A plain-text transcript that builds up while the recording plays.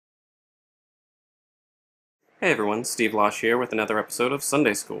Hey everyone, Steve Losh here with another episode of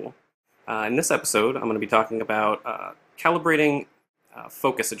Sunday School. In this episode, I'm going to be talking about calibrating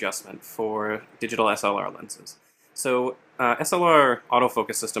focus adjustment for digital SLR lenses. So, SLR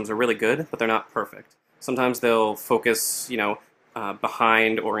autofocus systems are really good, but they're not perfect. Sometimes they'll focus,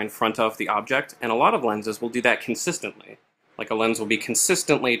 behind or in front of the object, and a lot of lenses will do that consistently. Like a lens will be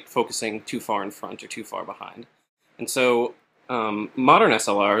consistently focusing too far in front or too far behind. And so, modern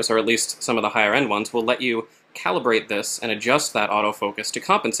SLRs, or at least some of the higher end ones, will let you calibrate this and adjust that autofocus to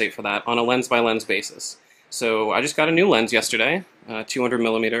compensate for that on a lens-by-lens basis. So I just got a new lens yesterday,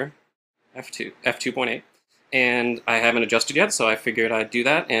 200mm f2.8, and I haven't adjusted yet, so I figured I'd do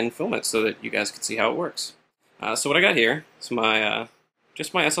that and film it so that you guys could see how it works. So what I got here is my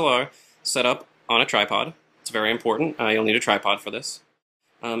just my SLR set up on a tripod. It's very important. You'll need a tripod for this.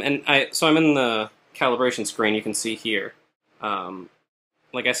 So I'm in the calibration screen you can see here.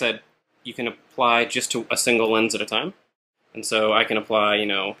 Like I said, you can apply just to a single lens at a time. And so I can apply,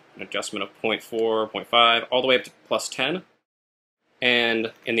 an adjustment of 0.4, 0.5, all the way up to plus 10,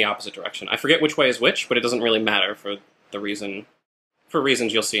 and in the opposite direction. I forget which way is which, but it doesn't really matter for reasons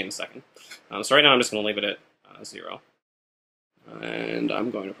you'll see in a second. So right now I'm just going to leave it at 0. And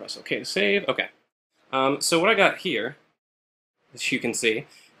I'm going to press OK to save. Okay. So what I got here, as you can see,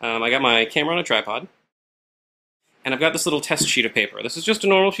 I got my camera on a tripod. And I've got this little test sheet of paper. This is just a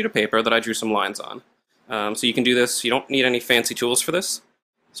normal sheet of paper that I drew some lines on. So you can do this. You don't need any fancy tools for this.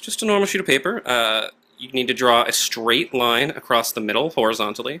 It's just a normal sheet of paper. You need to draw a straight line across the middle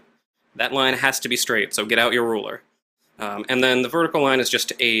horizontally. That line has to be straight, so get out your ruler. And then the vertical line is just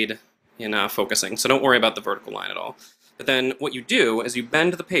to aid in focusing, so don't worry about the vertical line at all. But then what you do is you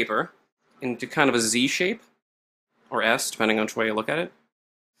bend the paper into kind of a Z shape, or S, depending on which way you look at it,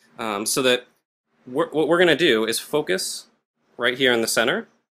 so that what we're going to do is focus right here in the center,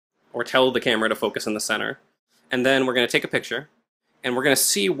 or tell the camera to focus in the center, and then we're going to take a picture, and we're going to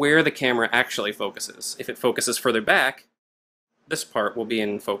see where the camera actually focuses. If it focuses further back, this part will be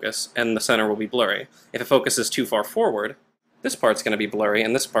in focus, and the center will be blurry. If it focuses too far forward, this part's going to be blurry,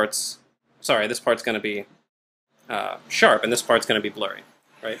 and this part's going to be sharp, and this part's going to be blurry,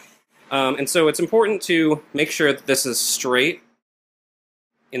 right? And so it's important to make sure that this is straight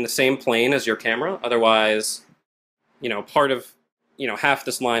in the same plane as your camera. Otherwise, half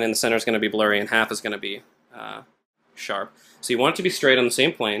this line in the center is going to be blurry and half is going to be sharp. So you want it to be straight on the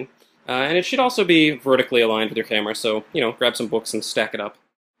same plane, and it should also be vertically aligned with your camera. So, grab some books and stack it up,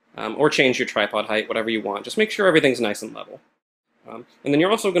 or change your tripod height, whatever you want. Just make sure everything's nice and level. And then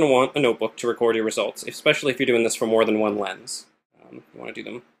you're also going to want a notebook to record your results, especially if you're doing this for more than one lens. You want to do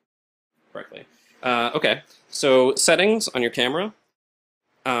them correctly. Okay, so settings on your camera.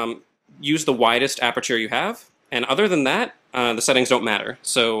 Use the widest aperture you have, and other than that, the settings don't matter.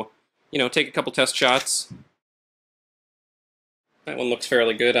 So, take a couple test shots. That one looks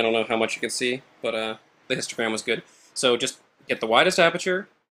fairly good. I don't know how much you can see, but the histogram was good. So just get the widest aperture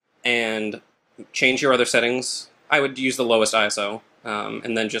and change your other settings. I would use the lowest ISO,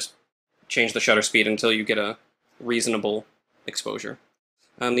 and then just change the shutter speed until you get a reasonable exposure.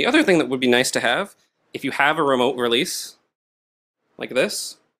 The other thing that would be nice to have, if you have a remote release, like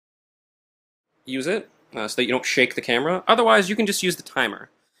this, use it so that you don't shake the camera. Otherwise, you can just use the timer,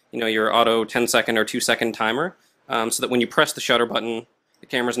 your auto 10-second or 2-second timer, so that when you press the shutter button, the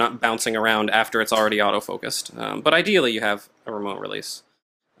camera's not bouncing around after it's already autofocused. But ideally, you have a remote release.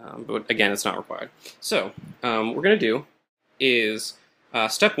 But again, it's not required. So what we're going to do is,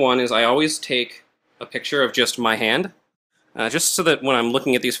 step one is I always take a picture of just my hand, just so that when I'm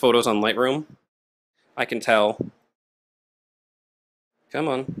looking at these photos on Lightroom, I can tell. Come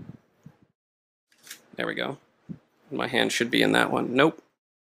on. There we go. My hand should be in that one. Nope.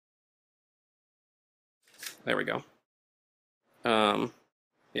 There we go.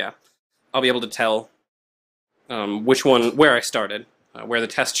 Yeah. I'll be able to tell where I started, where the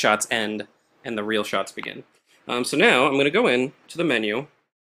test shots end and the real shots begin. So now I'm going to go in to the menu,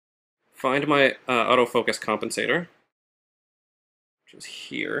 find my autofocus compensator, which is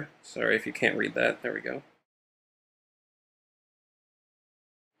here. Sorry if you can't read that. There we go.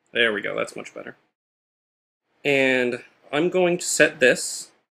 There we go, that's much better. And I'm going to set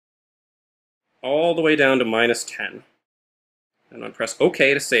this all the way down to -10. And I'll press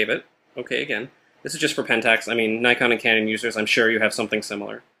OK to save it. OK again. This is just for Pentax. I mean, Nikon and Canon users, I'm sure you have something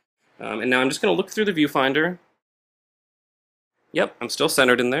similar. And now I'm just going to look through the viewfinder. Yep, I'm still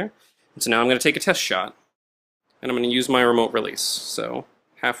centered in there. And so now I'm going to take a test shot. And I'm going to use my remote release. So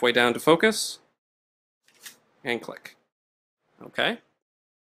halfway down to focus. And click. Okay.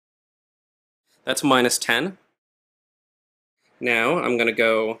 That's -10. Now I'm going to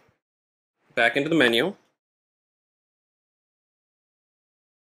go back into the menu,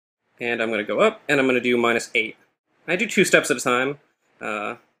 and I'm going to go up, and I'm going to do -8. I do 2 steps at a time,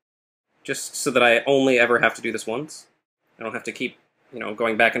 just so that I only ever have to do this once. I don't have to keep,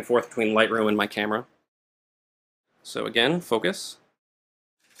 going back and forth between Lightroom and my camera. So again, focus,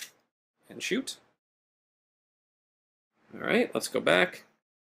 and shoot. Alright, let's go back.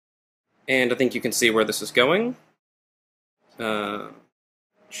 And I think you can see where this is going.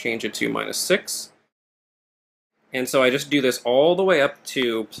 Change it to -6. And so I just do this all the way up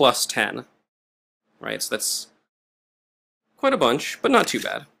to +10. Right, so that's quite a bunch, but not too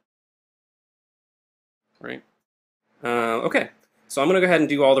bad. Right. Okay, so I'm going to go ahead and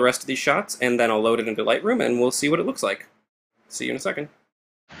do all the rest of these shots, and then I'll load it into Lightroom, and we'll see what it looks like. See you in a second.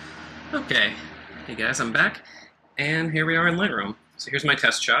 Okay, hey guys, I'm back, and here we are in Lightroom. So here's my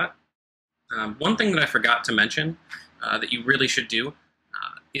test shot. One thing that I forgot to mention that you really should do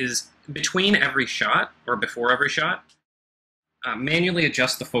is between every shot, or before every shot, manually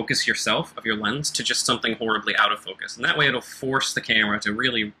adjust the focus yourself of your lens to just something horribly out of focus. And that way it'll force the camera to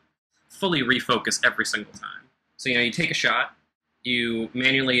really fully refocus every single time. So, you take a shot, you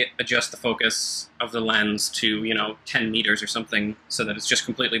manually adjust the focus of the lens to, 10 meters or something so that it's just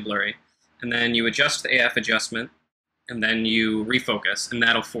completely blurry. And then you adjust the AF adjustment, and then you refocus, and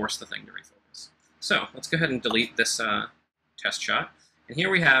that'll force the thing to refocus. So, let's go ahead and delete this test shot. And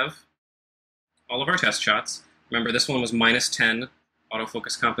here we have all of our test shots. Remember, this one was -10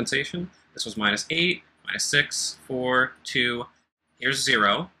 autofocus compensation. This was -8, -6, 4, 2. Here's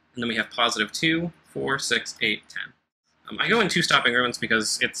 0. And then we have +2, 4, 6, 8, 10. I go in 2-stop increments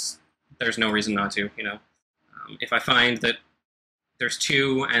because there's no reason not to, if I find that there's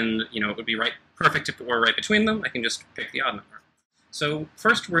 2 and, it would be perfect if it were right between them, I can just pick the odd number. So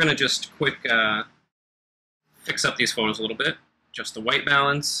first we're going to just quick fix up these photos a little bit. Adjust the white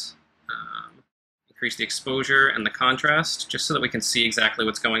balance, increase the exposure and the contrast, just so that we can see exactly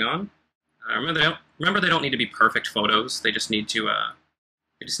what's going on. Remember, they don't need to be perfect photos. They just need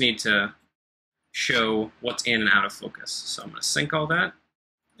to show what's in and out of focus. So I'm going to sync all that.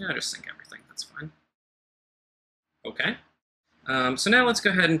 Yeah, just sync everything. That's fine. Okay. So now let's go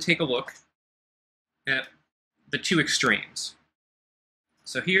ahead and take a look at the 2 extremes.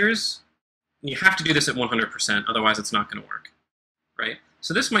 So you have to do this at 100%, otherwise it's not going to work. Right?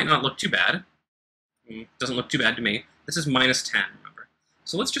 So this might not look too bad. Doesn't look too bad to me. This is -10, remember.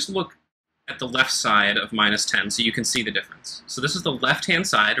 So let's just look at the left side of -10 so you can see the difference. So this is the left-hand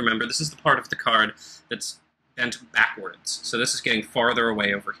side. Remember, this is the part of the card that's bent backwards. So this is getting farther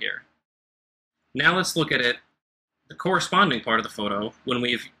away over here. Now let's look at the corresponding part of the photo when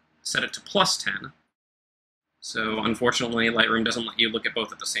we've set it to +10. So unfortunately, Lightroom doesn't let you look at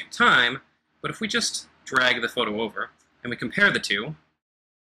both at the same time, but if we just drag the photo over and we compare the two,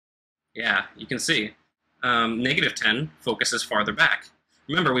 yeah, you can see -10 focuses farther back.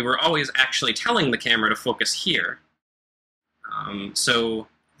 Remember, we were always actually telling the camera to focus here. So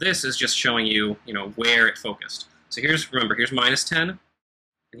this is just showing you, where it focused. So remember, here's -10,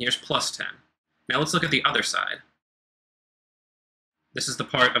 and here's +10. Now let's look at the other side. This is the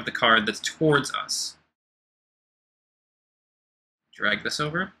part of the card that's towards us. Drag this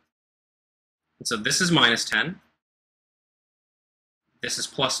over. And so this is -10. This is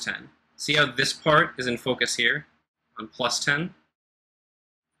 +10. See how this part is in focus here on +10?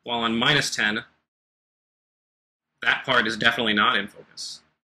 While on -10, that part is definitely not in focus.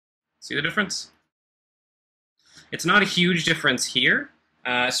 See the difference? It's not a huge difference here,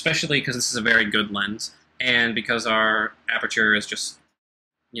 especially because this is a very good lens, and because our aperture is just,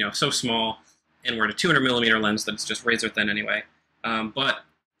 so small, and we're at a 200mm lens that it's just razor thin anyway. But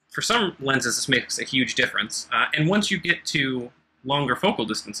for some lenses, this makes a huge difference. And once you get to longer focal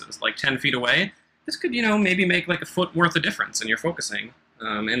distances, like 10 feet away, this could, maybe make like a foot worth of difference in your focusing.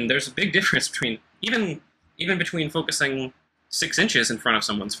 And there's a big difference between, even between focusing 6 inches in front of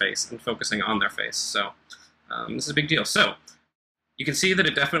someone's face and focusing on their face. So this is a big deal. So you can see that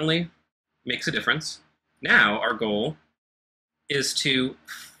it definitely makes a difference. Now our goal is to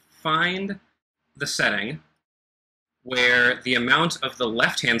find the setting where the amount of the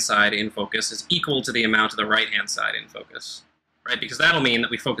left-hand side in focus is equal to the amount of the right-hand side in focus. Right? Because that'll mean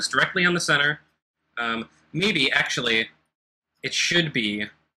that we focus directly on the center. Maybe, actually, it should be,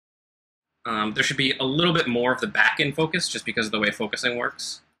 there should be a little bit more of the back in focus just because of the way focusing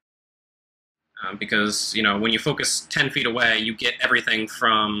works. Because, when you focus 10 feet away, you get everything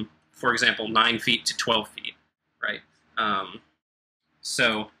from, for example, 9 feet to 12 feet, right?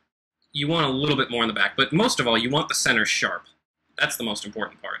 So you want a little bit more in the back, but most of all, you want the center sharp. That's the most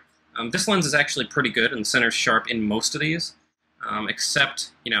important part. This lens is actually pretty good, and the center's sharp in most of these,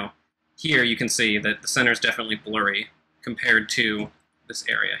 except, here you can see that the center is definitely blurry compared to this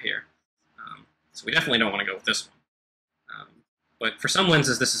area here. So we definitely don't want to go with this one. But for some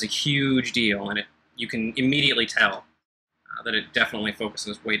lenses, this is a huge deal, and you can immediately tell that it definitely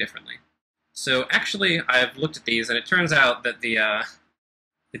focuses way differently. So actually, I've looked at these, and it turns out that the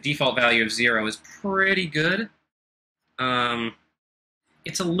default value of 0 is pretty good.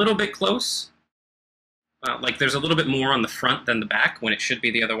 It's a little bit close. Like there's a little bit more on the front than the back when it should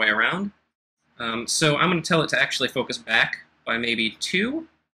be the other way around. So I'm going to tell it to actually focus back by maybe 2.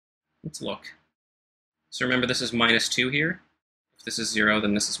 Let's look. So remember, this is -2 here. If this is 0,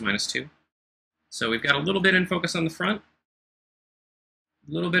 then this is -2. So we've got a little bit in focus on the front,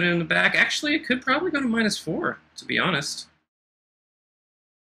 a little bit in the back. Actually, it could probably go to -4, to be honest.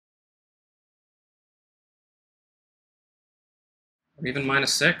 Or even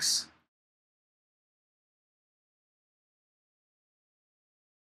 -6.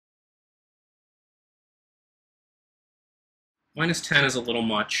 -10 is a little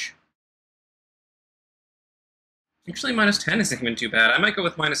much. Actually, -10 isn't even too bad. I might go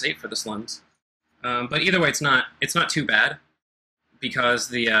with -8 for this lens. But either way, it's not too bad because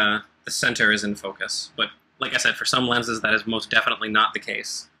the center is in focus. But like I said, for some lenses, that is most definitely not the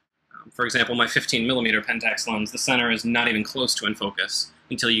case. For example, my 15mm Pentax lens, the center is not even close to in focus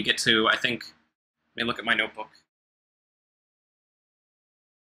until you get to, I think, let me look at my notebook.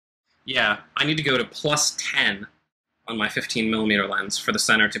 Yeah, I need to go to +10 on my 15mm lens for the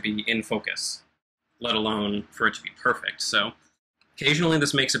center to be in focus, let alone for it to be perfect. So occasionally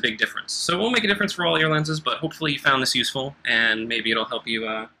this makes a big difference. So it won't make a difference for all your lenses, but hopefully you found this useful, and maybe it'll help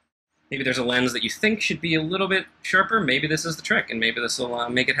you. Maybe there's a lens that you think should be a little bit sharper. Maybe this is the trick, and maybe this will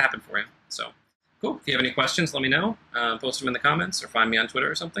make it happen for you. So cool. If you have any questions, let me know. Post them in the comments or find me on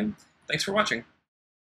Twitter or something. Thanks for watching.